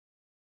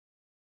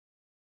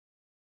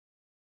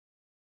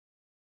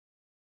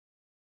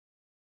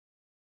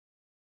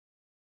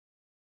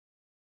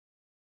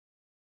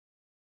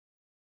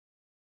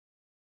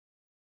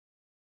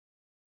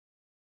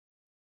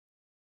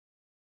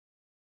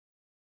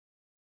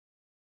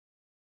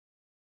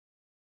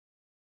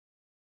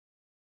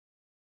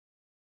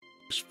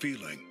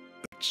feeling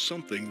that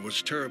something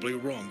was terribly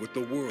wrong with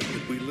the world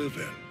that we live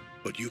in,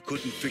 but you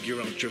couldn't figure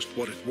out just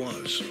what it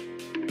was.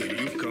 Then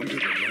you've come to the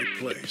right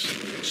place.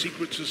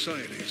 Secret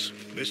societies,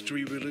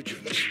 mystery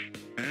religions,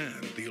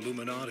 and the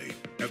Illuminati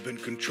have been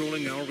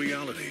controlling our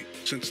reality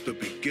since the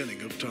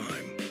beginning of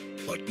time.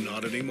 But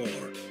not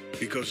anymore,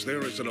 because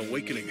there is an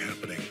awakening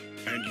happening,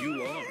 and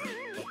you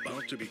are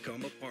about to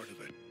become a part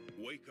of it.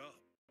 Wake up.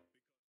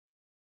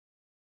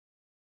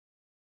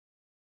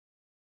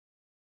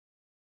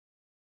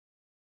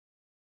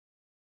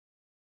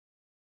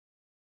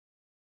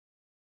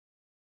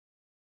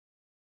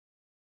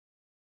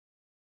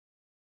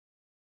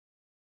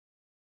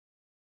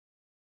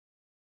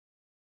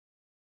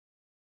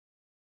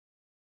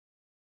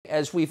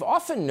 As we've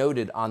often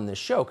noted on this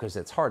show, because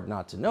it's hard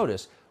not to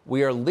notice,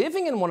 we are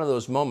living in one of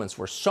those moments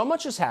where so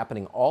much is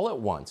happening all at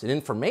once, and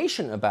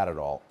information about it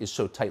all is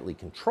so tightly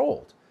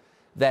controlled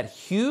that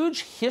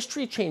huge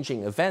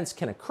history-changing events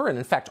can occur, and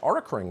in fact are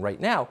occurring right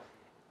now,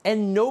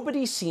 and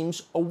nobody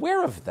seems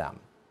aware of them.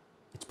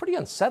 It's pretty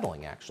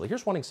unsettling, actually.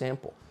 Here's one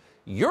example.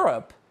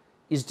 Europe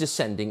is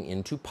descending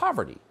into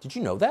poverty. Did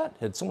you know that?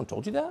 Had someone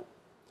told you that?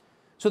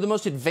 So the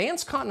most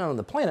advanced continent on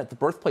the planet, the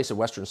birthplace of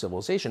Western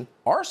civilization,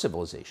 our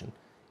civilization,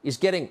 is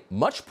getting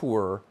much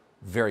poorer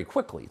very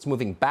quickly. It's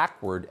moving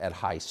backward at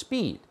high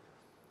speed.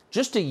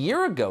 Just a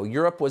year ago,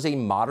 Europe was a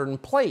modern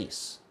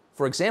place.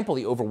 For example,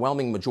 the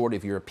overwhelming majority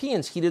of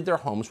Europeans heated their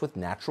homes with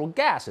natural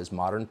gas, as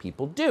modern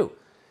people do.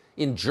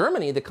 In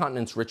Germany, the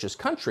continent's richest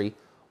country,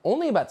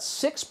 only about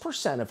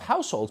 6% of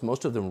households,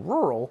 most of them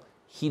rural,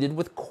 heated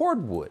with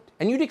cordwood.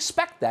 And you'd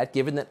expect that,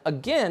 given that,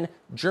 again,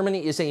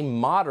 Germany is a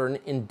modern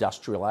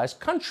industrialized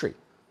country,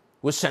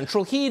 with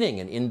central heating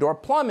and indoor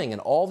plumbing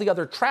and all the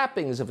other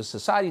trappings of a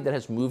society that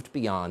has moved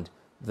beyond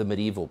the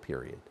medieval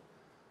period.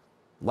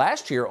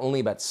 Last year, only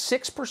about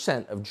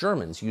 6% of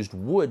Germans used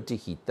wood to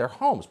heat their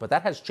homes, but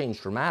that has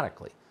changed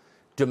dramatically.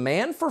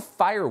 Demand for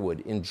firewood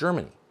in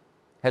Germany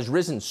has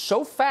risen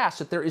so fast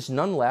that there is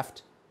none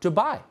left to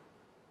buy.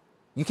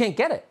 You can't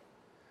get it.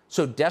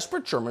 So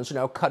desperate Germans are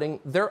now cutting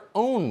their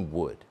own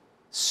wood,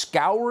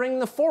 scouring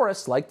the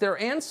forests like their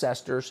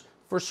ancestors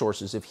for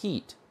sources of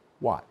heat.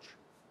 Watch.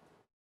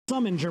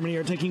 Some in Germany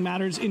are taking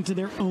matters into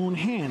their own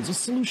hands with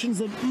solutions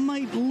that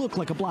might look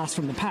like a blast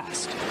from the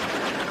past.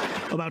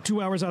 About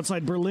 2 hours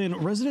outside Berlin,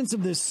 residents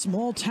of this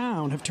small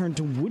town have turned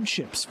to wood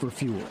chips for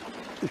fuel.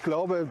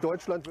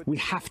 We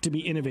have to be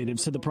innovative,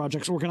 said the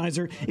project's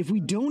organizer. If we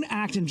don't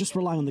act and just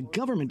rely on the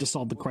government to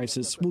solve the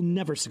crisis, we'll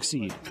never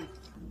succeed.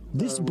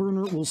 This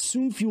burner will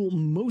soon fuel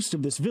most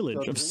of this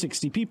village of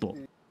 60 people.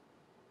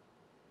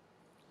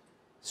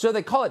 So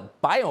they call it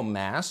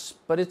biomass,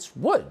 but it's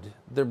wood.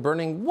 They're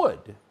burning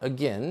wood,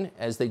 again,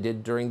 as they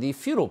did during the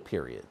feudal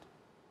period.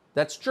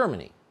 That's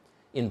Germany.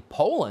 In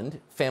Poland,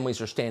 families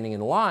are standing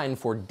in line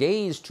for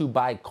days to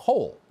buy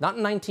coal. Not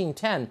in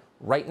 1910,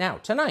 right now,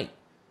 tonight.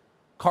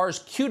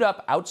 Cars queued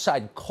up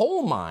outside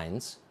coal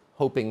mines,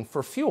 hoping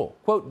for fuel.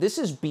 Quote, "This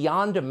is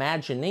beyond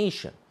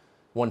imagination,"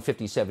 one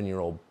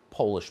 57-year-old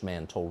Polish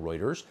man told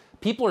Reuters.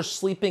 "People are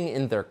sleeping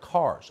in their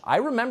cars. I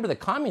remember the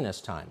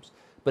communist times,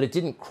 but it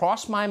didn't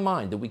cross my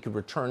mind that we could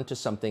return to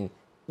something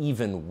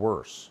even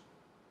worse."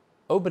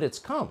 Oh, but it's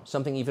come.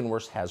 Something even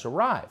worse has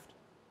arrived.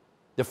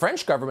 The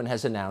French government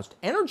has announced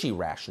energy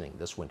rationing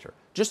this winter.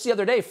 Just the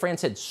other day,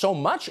 France had so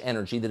much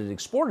energy that it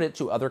exported it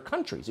to other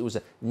countries. It was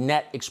a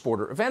net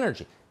exporter of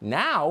energy.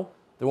 Now,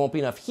 there won't be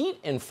enough heat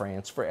in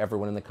France for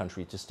everyone in the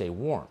country to stay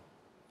warm.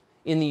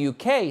 In the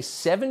UK,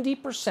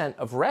 70%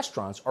 of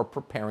restaurants are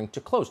preparing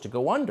to close, to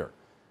go under.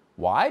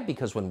 Why?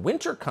 Because when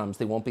winter comes,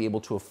 they won't be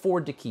able to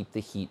afford to keep the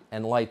heat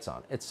and lights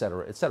on, et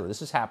cetera, et cetera.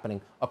 This is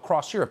happening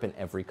across Europe in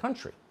every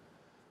country.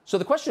 So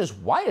the question is,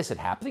 why is it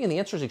happening? And the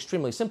answer is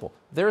extremely simple.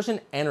 There's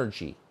an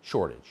energy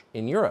shortage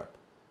in Europe.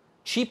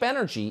 Cheap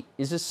energy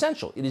is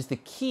essential. It is the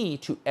key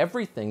to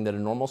everything that a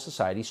normal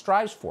society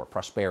strives for.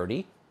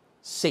 Prosperity,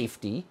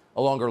 safety,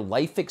 a longer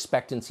life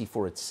expectancy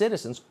for its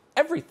citizens,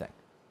 everything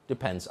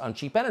depends on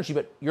cheap energy,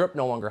 but Europe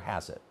no longer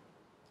has it.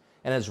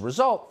 And as a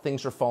result,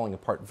 things are falling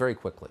apart very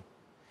quickly.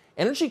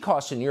 Energy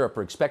costs in Europe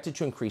are expected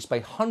to increase by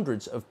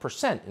hundreds of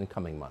 % in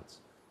coming months.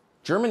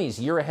 Germany's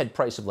year-ahead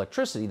price of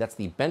electricity, that's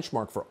the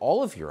benchmark for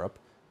all of Europe,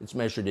 it's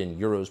measured in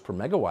euros per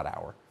megawatt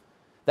hour,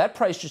 that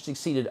price just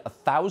exceeded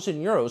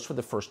 1,000 euros for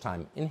the first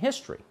time in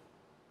history.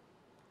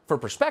 For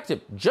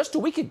perspective, just a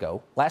week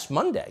ago, last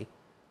Monday,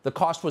 the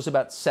cost was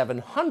about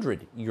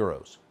 700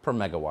 euros per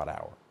megawatt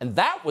hour, and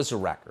that was a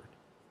record.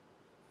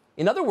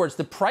 In other words,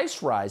 the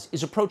price rise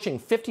is approaching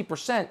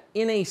 50%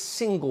 in a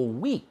single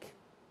week.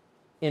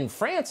 In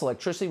France,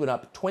 electricity went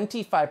up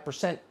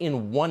 25%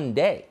 in one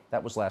day.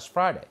 That was last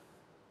Friday.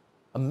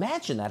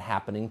 Imagine that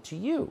happening to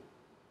you.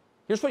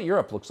 Here's what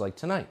Europe looks like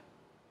tonight.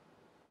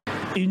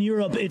 In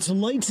Europe, it's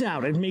lights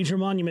out at major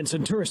monuments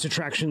and tourist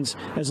attractions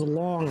as a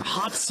long,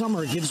 hot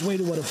summer gives way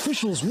to what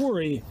officials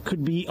worry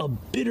could be a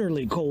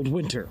bitterly cold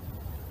winter.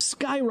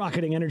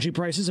 Skyrocketing energy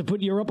prices have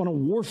put Europe on a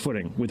war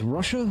footing, with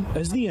Russia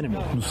as the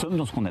enemy. Nous sommes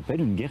dans ce qu'on appelle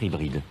une guerre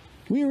hybride.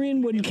 We are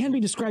in what can be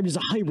described as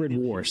a hybrid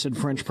war, said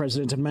French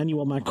President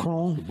Emmanuel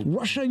Macron.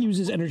 Russia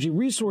uses energy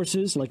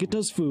resources, like it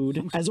does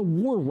food, as a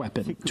war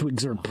weapon to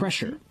exert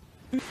pressure.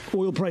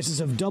 Oil prices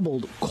have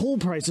doubled, coal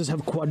prices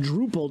have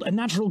quadrupled, and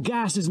natural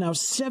gas is now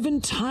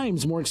 7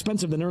 times more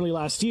expensive than early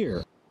last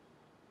year.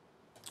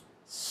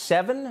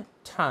 7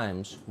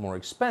 times more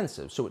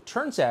expensive. So it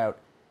turns out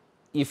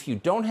if you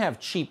don't have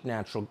cheap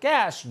natural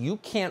gas, you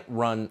can't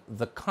run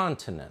the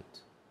continent.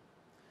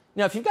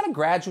 Now, if you've got a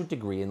graduate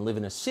degree and live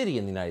in a city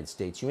in the United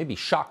States, you may be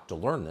shocked to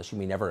learn this. You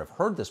may never have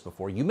heard this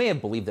before. You may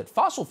have believed that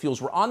fossil fuels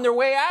were on their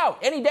way out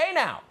any day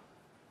now.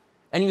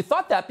 And you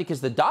thought that because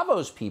the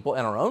Davos people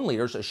and our own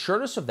leaders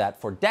assured us of that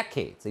for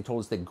decades. They told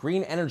us that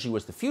green energy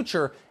was the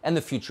future, and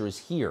the future is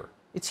here.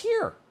 It's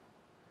here.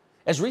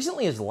 As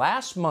recently as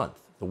last month,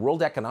 the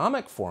World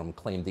Economic Forum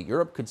claimed that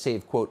Europe could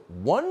save, quote,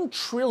 $1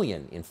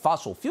 trillion in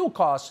fossil fuel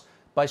costs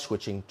by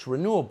switching to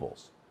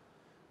renewables.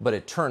 But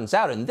it turns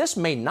out, and this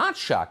may not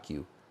shock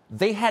you,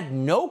 they had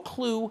no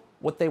clue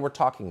what they were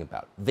talking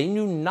about. They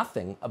knew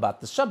nothing about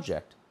the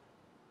subject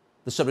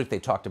they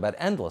talked about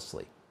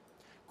endlessly.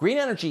 Green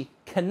energy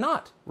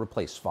cannot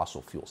replace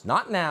fossil fuels.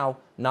 Not now,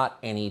 not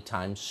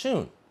anytime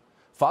soon.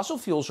 Fossil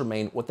fuels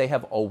remain what they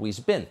have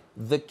always been,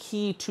 the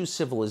key to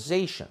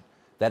civilization.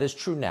 That is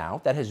true now.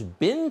 That has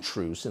been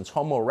true since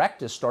Homo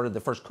erectus started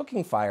the first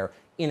cooking fire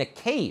in a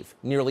cave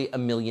nearly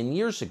 1 million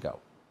years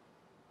ago.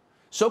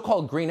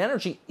 So-called green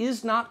energy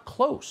is not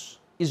close,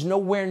 is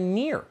nowhere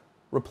near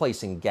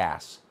replacing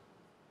gas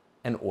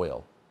and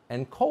oil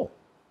and coal.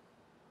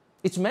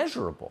 It's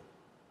measurable.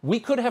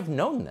 We could have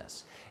known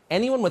this.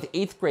 Anyone with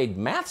 8th grade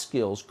math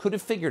skills could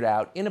have figured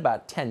out in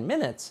about 10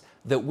 minutes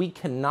that we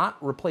cannot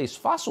replace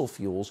fossil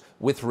fuels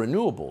with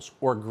renewables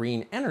or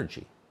green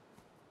energy.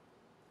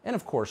 And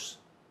of course,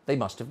 they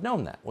must have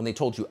known that. When they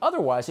told you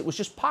otherwise, it was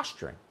just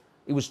posturing.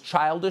 It was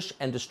childish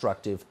and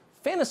destructive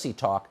fantasy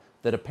talk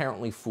that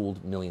apparently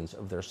fooled millions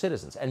of their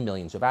citizens and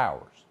millions of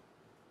ours.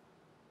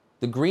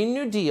 The Green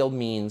New Deal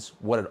means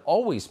what it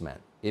always meant.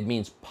 It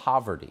means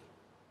poverty.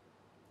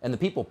 And the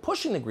people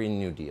pushing the Green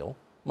New Deal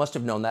must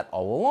have known that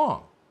all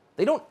along.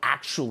 They don't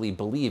actually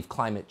believe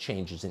climate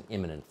change is an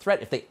imminent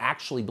threat. If they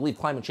actually believed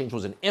climate change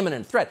was an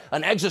imminent threat,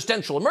 an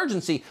existential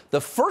emergency,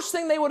 the first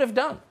thing they would have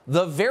done,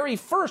 the very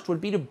first,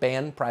 would be to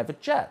ban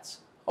private jets.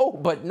 Oh,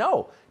 but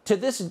no. To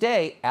this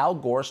day, Al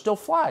Gore still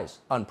flies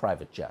on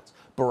private jets.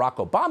 Barack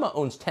Obama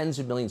owns tens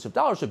of millions of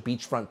dollars of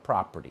beachfront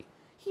property.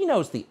 He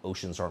knows the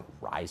oceans aren't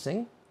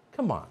rising.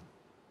 Come on.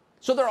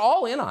 So they're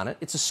all in on it.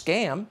 It's a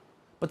scam,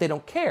 but they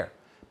don't care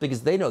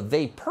because they know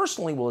they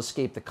personally will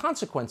escape the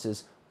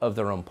consequences of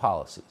their own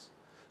policies.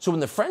 So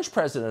when the French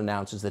president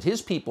announces that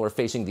his people are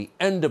facing the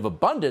end of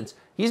abundance,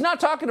 he's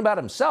not talking about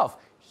himself.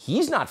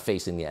 He's not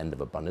facing the end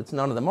of abundance.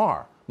 None of them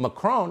are.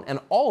 Macron and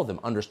all of them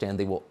understand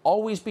they will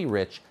always be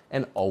rich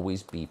and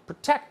always be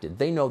protected.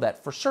 They know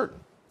that for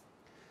certain.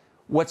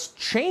 What's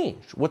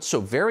changed, what's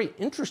so very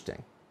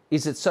interesting,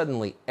 is that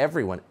suddenly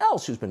everyone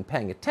else who's been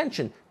paying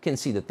attention can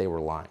see that they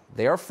were lying.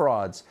 They are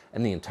frauds,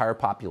 and the entire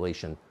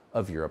population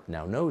of Europe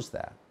now knows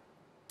that.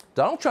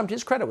 Donald Trump, to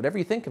his credit, whatever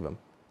you think of him,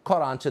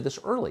 caught on to this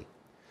early.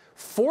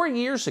 4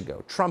 years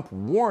ago, Trump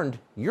warned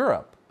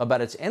Europe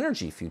about its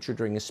energy future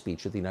during a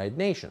speech at the United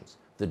Nations.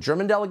 The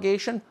German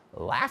delegation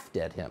laughed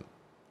at him.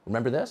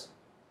 Remember this?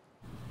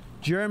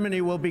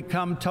 Germany will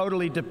become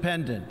totally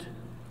dependent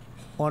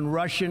on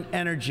Russian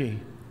energy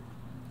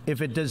if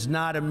it does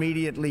not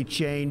immediately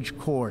change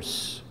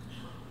course.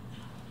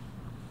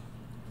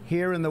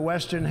 Here in the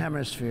Western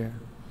Hemisphere,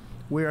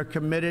 we are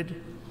committed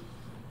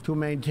to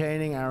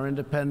maintaining our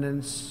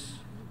independence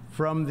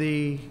from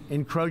the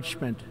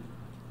encroachment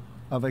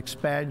of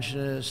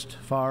expansionist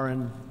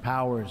foreign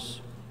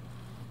powers.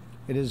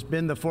 It has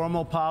been the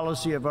formal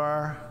policy of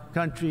our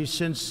country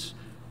since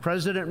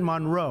President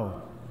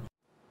Monroe.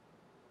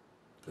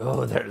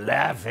 Oh, they're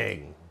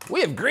laughing.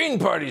 We have green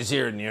parties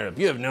here in Europe.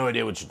 You have no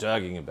idea what you're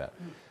talking about.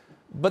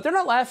 But they're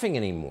not laughing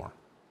anymore.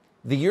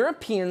 The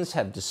Europeans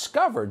have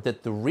discovered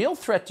that the real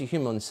threat to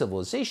human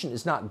civilization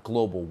is not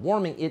global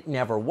warming. It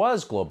never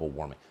was global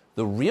warming.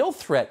 The real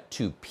threat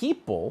to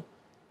people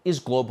is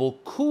global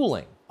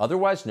cooling,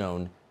 otherwise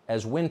known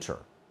as winter.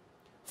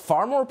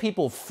 Far more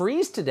people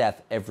freeze to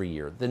death every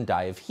year than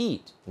die of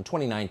heat. In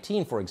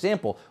 2019, for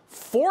example,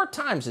 4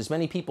 times as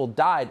many people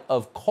died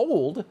of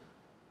cold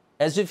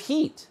as of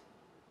heat.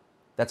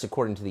 That's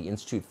according to the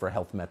Institute for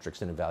Health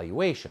Metrics and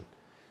Evaluation.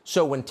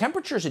 So when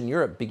temperatures in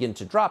Europe begin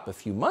to drop a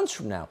few months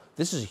from now,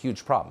 this is a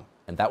huge problem,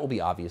 and that will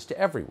be obvious to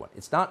everyone.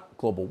 It's not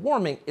global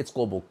warming, it's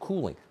global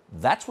cooling.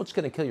 That's what's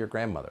going to kill your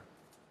grandmother.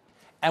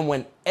 And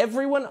when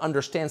everyone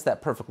understands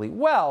that perfectly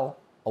well,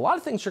 a lot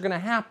of things are going to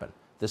happen.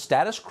 The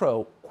status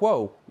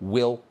quo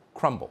will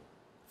crumble.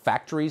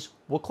 Factories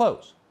will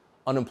close.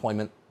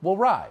 Unemployment will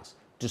rise.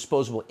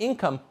 Disposable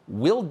income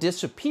will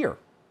disappear.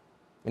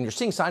 And you're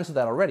seeing signs of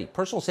that already.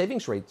 Personal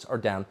savings rates are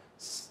down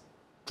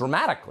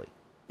dramatically.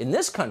 In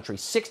this country,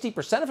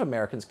 60% of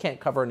Americans can't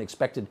cover an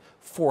expected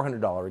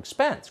 $400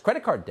 expense.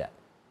 Credit card debt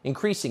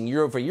increasing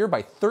year over year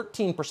by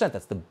 13%.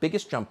 That's the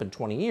biggest jump in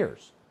 20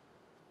 years.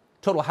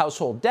 Total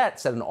household debt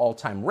set an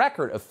all-time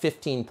record of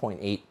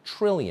 $15.8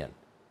 trillion.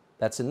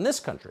 That's in this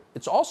country.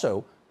 It's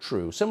also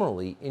true,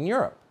 similarly, in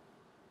Europe.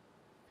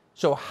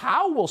 So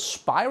how will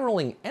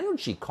spiraling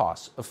energy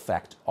costs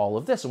affect all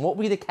of this? And what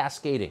will be the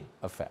cascading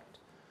effect?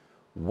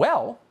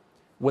 Well,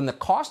 when the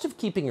cost of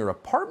keeping your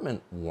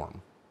apartment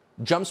warm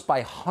jumps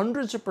by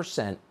hundreds of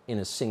 % in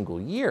a single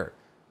year,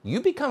 you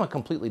become a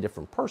completely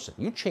different person.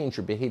 You change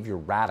your behavior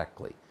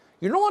radically.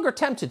 You're no longer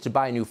tempted to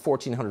buy a new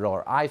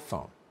 $1,400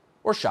 iPhone,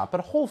 or shop at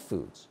Whole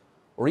Foods,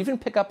 or even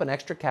pick up an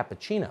extra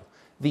cappuccino.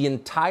 The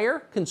entire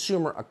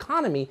consumer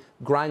economy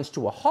grinds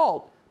to a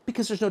halt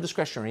because there's no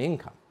discretionary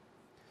income.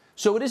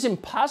 So it is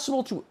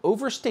impossible to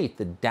overstate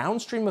the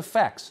downstream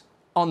effects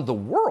on the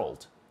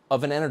world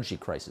of an energy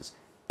crisis.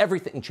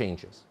 Everything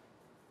changes.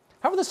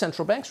 How are the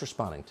central banks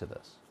responding to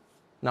this?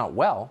 Not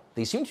well.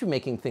 They seem to be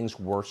making things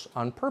worse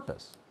on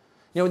purpose.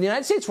 You know, in the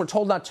United States, we're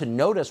told not to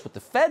notice what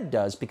the Fed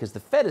does because the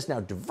Fed is now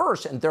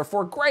diverse and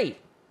therefore great.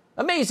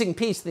 Amazing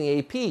piece in the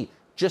AP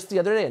just the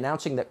other day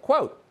announcing that,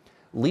 quote,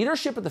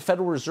 leadership at the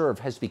Federal Reserve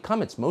has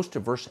become its most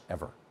diverse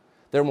ever.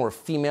 There are more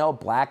female,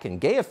 black, and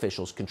gay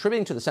officials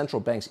contributing to the central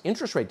bank's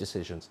interest rate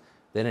decisions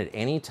than at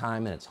any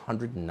time in its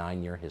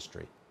 109-year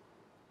history.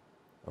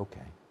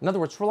 Okay. In other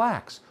words,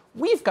 relax.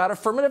 We've got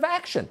affirmative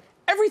action.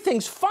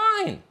 Everything's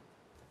fine.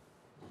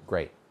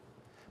 Great.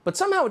 But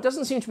somehow it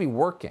doesn't seem to be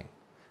working.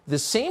 The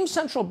same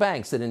central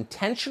banks that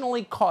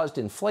intentionally caused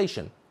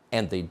inflation,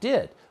 and they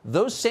did,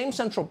 those same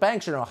central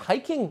banks are now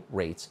hiking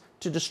rates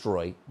to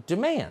destroy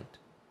demand.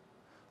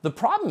 The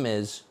problem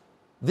is,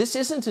 this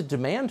isn't a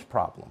demand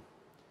problem.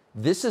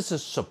 This is a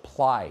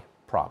supply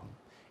problem.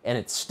 And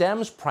it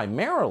stems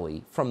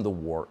primarily from the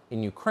war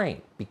in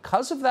Ukraine.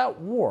 Because of that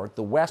war,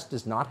 the West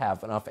does not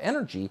have enough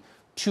energy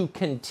to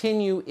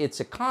continue its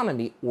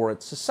economy or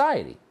its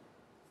society.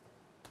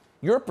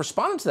 Europe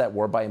responded to that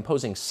war by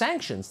imposing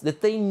sanctions that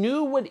they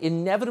knew would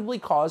inevitably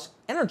cause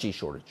energy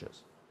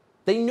shortages.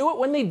 They knew it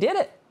when they did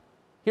it.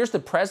 Here's the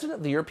president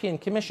of the European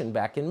Commission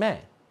back in May.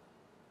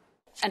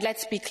 And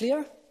let's be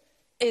clear,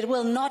 it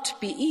will not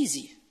be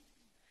easy,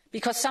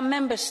 because some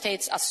member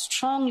states are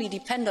strongly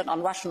dependent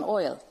on Russian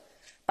oil,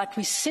 but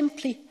we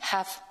simply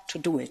have to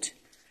do it.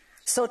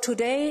 So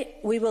today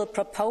we will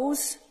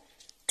propose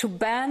to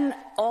ban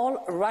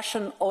all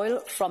Russian oil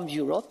from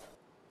Europe.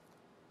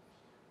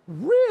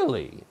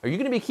 Really? Are you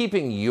going to be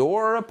keeping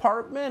your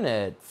apartment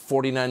at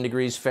 49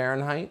 degrees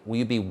Fahrenheit? Will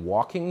you be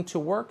walking to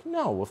work?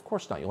 No, of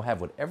course not. You'll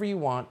have whatever you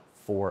want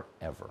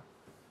forever.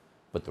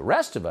 But the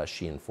rest of us,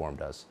 she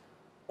informed us,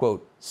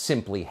 quote,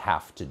 simply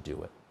have to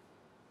do it.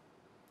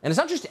 And it's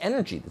not just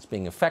energy that's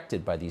being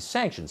affected by these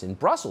sanctions. In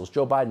Brussels,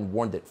 Joe Biden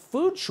warned that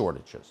food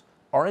shortages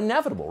are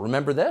inevitable.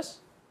 Remember this?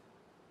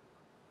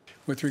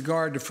 With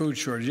regard to food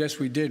shortages, yes,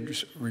 we did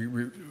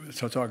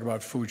talk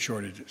about food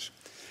shortages.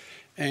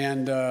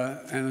 And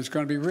it's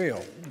going to be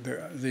real.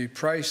 The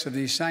price of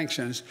these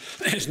sanctions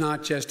is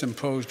not just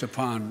imposed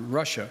upon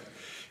Russia.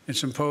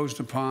 It's imposed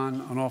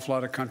upon an awful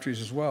lot of countries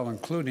as well,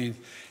 including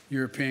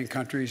European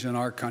countries and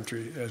our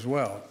country as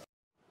well.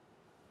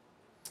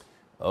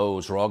 Oh,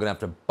 so we're all going to have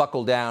to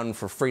buckle down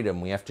for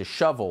freedom. We have to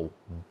shovel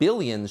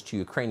billions to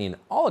Ukrainian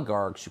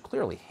oligarchs who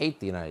clearly hate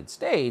the United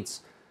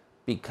States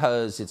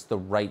because it's the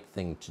right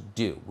thing to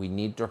do. We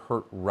need to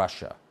hurt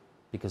Russia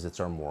because it's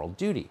our moral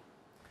duty.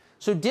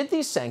 So did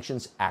these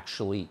sanctions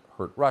actually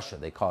hurt Russia?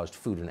 They caused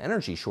food and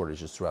energy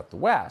shortages throughout the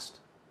West.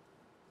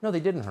 No, they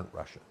didn't hurt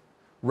Russia.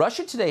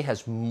 Russia today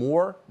has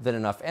more than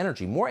enough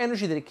energy, more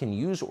energy that it can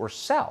use or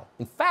sell.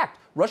 In fact,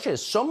 Russia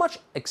has so much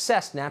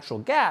excess natural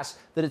gas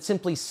that it's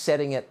simply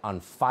setting it on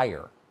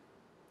fire.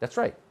 That's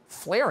right,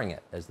 flaring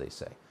it, as they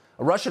say.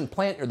 A Russian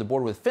plant near the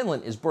border with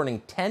Finland is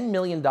burning $10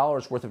 million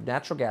worth of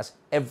natural gas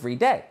every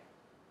day.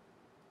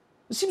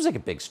 This seems like a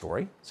big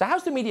story. So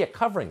how's the media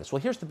covering this?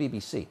 Well, here's the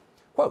BBC.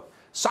 Quote,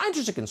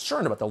 scientists are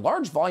concerned about the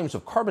large volumes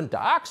of carbon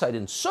dioxide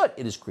and soot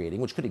it is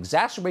creating, which could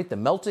exacerbate the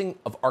melting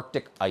of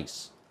Arctic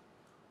ice.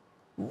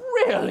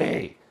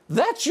 Really?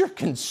 That's your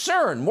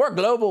concern? More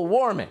global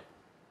warming?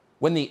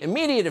 When the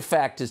immediate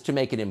effect is to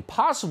make it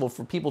impossible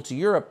for people to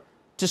Europe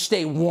to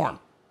stay warm.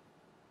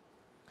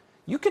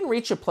 You can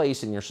reach a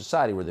place in your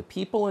society where the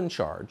people in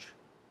charge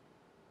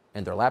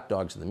and their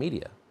lapdogs in the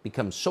media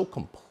become so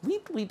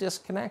completely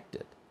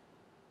disconnected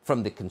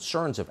from the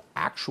concerns of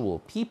actual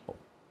people,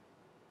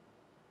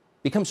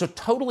 become so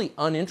totally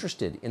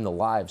uninterested in the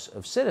lives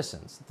of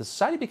citizens, that the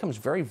society becomes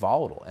very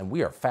volatile, and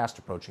we are fast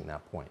approaching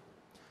that point.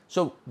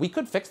 So we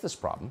could fix this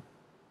problem.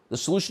 The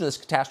solution to this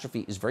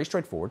catastrophe is very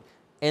straightforward.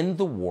 End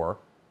the war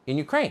in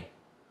Ukraine.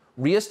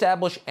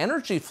 Reestablish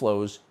energy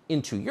flows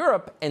into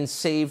Europe and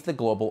save the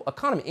global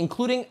economy,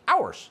 including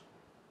ours.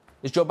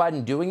 Is Joe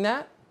Biden doing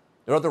that?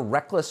 Are other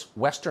reckless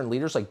Western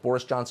leaders like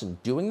Boris Johnson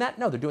doing that?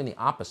 No, they're doing the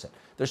opposite.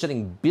 They're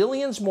sending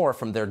billions more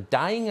from their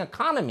dying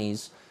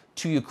economies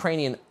to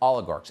Ukrainian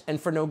oligarchs, and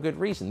for no good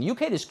reason. The UK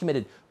has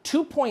committed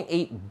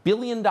 $2.8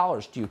 billion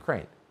to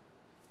Ukraine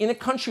in a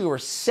country where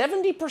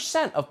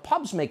 70% of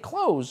pubs may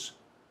close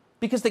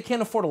because they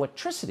can't afford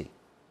electricity.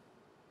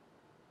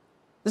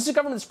 This is a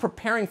government that's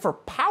preparing for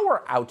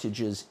power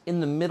outages in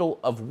the middle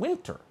of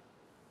winter.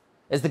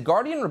 As The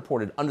Guardian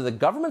reported, under the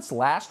government's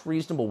last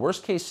reasonable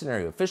worst-case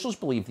scenario, officials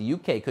believe the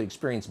UK could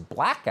experience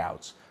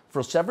blackouts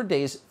for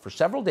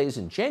several days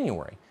in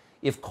January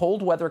if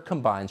cold weather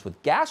combines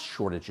with gas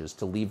shortages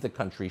to leave the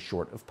country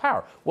short of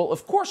power. Well,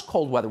 of course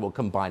cold weather will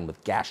combine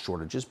with gas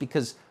shortages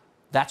because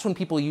that's when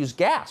people use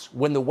gas,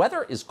 when the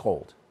weather is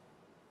cold.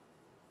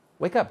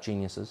 Wake up,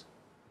 geniuses.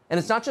 And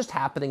it's not just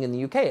happening in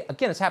the UK.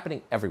 Again, it's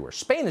happening everywhere.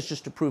 Spain has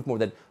just approved more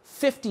than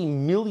 50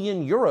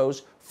 million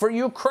euros for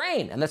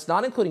Ukraine, and that's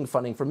not including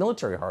funding for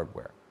military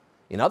hardware.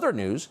 In other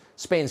news,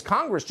 Spain's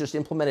Congress just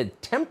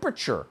implemented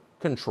temperature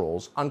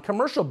controls on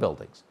commercial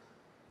buildings.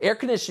 Air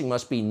conditioning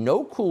must be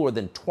no cooler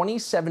than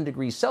 27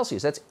 degrees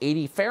Celsius. That's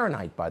 80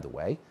 Fahrenheit, by the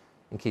way,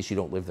 in case you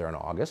don't live there in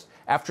August.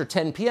 After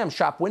 10 p.m.,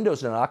 shop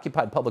windows in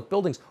unoccupied public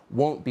buildings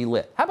won't be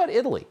lit. How about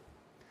Italy?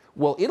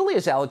 Well, Italy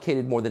has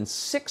allocated more than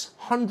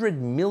 600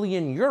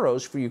 million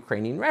euros for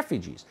Ukrainian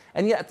refugees.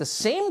 And yet, at the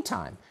same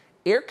time,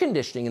 air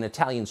conditioning in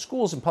Italian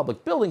schools and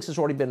public buildings has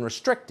already been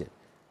restricted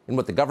in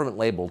what the government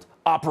labeled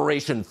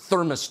Operation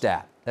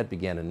Thermostat. That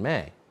began in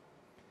May.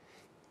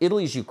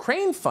 Italy's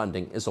Ukraine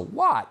funding is a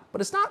lot,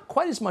 but it's not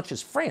quite as much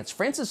as France.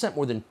 France has sent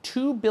more than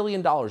 $2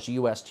 billion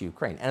U.S. to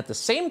Ukraine. And at the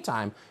same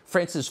time,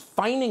 France is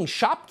fining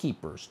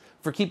shopkeepers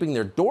for keeping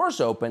their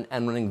doors open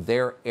and running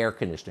their air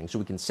conditioning so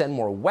we can send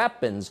more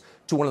weapons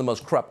to one of the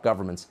most corrupt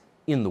governments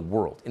in the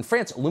world. In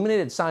France,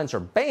 illuminated signs are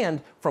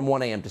banned from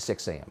 1 a.m. to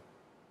 6 a.m.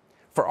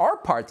 For our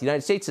part, the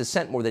United States has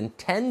sent more than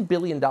 $10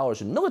 billion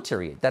in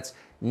military aid. That's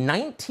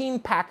 19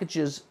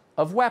 packages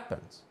of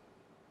weapons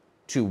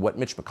to what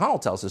Mitch McConnell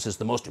tells us is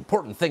the most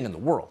important thing in the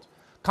world.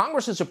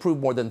 Congress has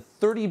approved more than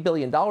 $30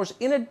 billion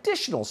in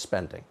additional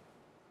spending.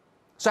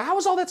 So how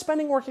is all that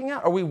spending working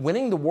out? Are we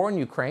winning the war in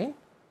Ukraine?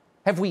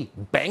 Have we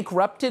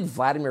bankrupted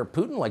Vladimir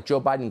Putin like Joe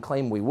Biden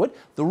claimed we would?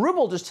 The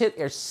ruble just hit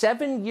a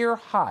 7-year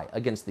high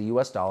against the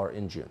US dollar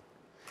in June.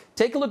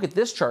 Take a look at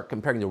this chart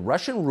comparing the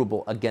Russian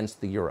ruble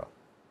against the euro.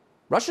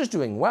 Russia's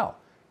doing well.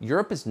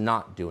 Europe is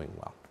not doing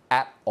well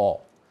at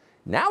all.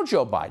 Now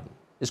Joe Biden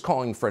is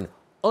calling for an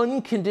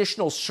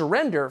unconditional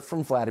surrender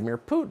from Vladimir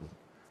Putin.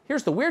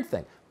 Here's the weird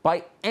thing.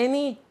 By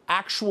any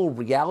actual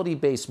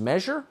reality-based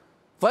measure,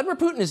 Vladimir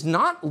Putin is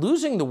not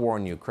losing the war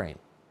in Ukraine.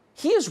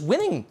 He is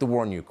winning the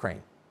war in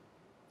Ukraine.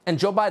 And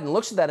Joe Biden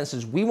looks at that and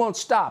says, we won't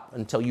stop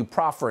until you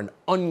proffer an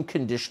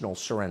unconditional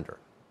surrender.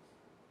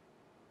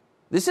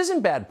 This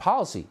isn't bad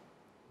policy.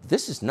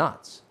 This is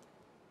nuts.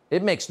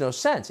 It makes no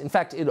sense. In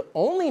fact, it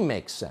only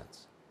makes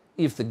sense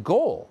if the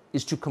goal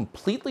is to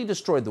completely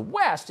destroy the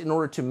West in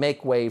order to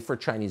make way for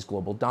Chinese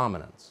global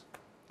dominance.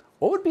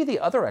 What would be the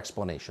other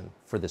explanation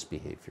for this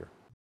behavior?